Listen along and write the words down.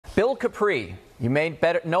Bill Kapri, you may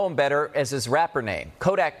know him better as his rapper name,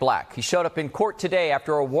 Kodak Black. He showed up in court today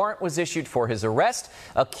after a warrant was issued for his arrest,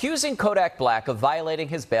 accusing Kodak Black of violating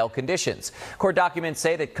his bail conditions. Court documents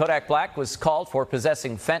say that Kodak Black was called for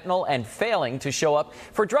possessing fentanyl and failing to show up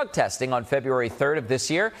for drug testing on February 3rd of this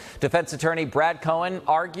year. Defense attorney Brad Cohen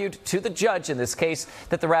argued to the judge in this case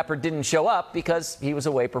that the rapper didn't show up because he was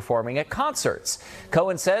away performing at concerts.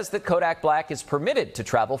 Cohen says that Kodak Black is permitted to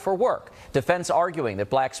travel for work. Defense arguing that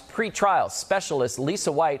Black's pre-trial specialist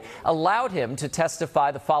Lisa White allowed him to testify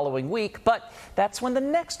the following week, but that's when the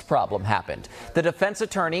next problem happened. The defense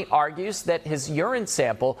attorney argues that his urine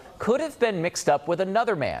sample could have been mixed up with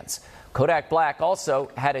another man's. Kodak Black also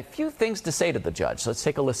had a few things to say to the judge. Let's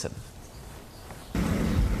take a listen.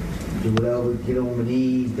 Do whatever, get on my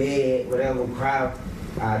knees, bed, whatever, cry,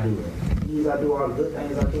 I do it. I do all the good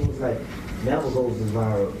things. I think it's like never goes as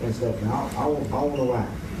viral and stuff. And I don't know why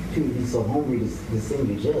people be so hungry to send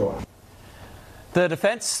me to jail. The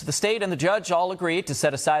defense, the state, and the judge all agreed to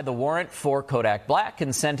set aside the warrant for Kodak Black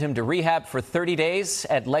and send him to rehab for 30 days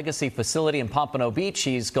at Legacy facility in Pompano Beach.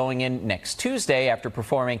 He's going in next Tuesday after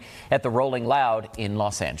performing at the Rolling Loud in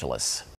Los Angeles.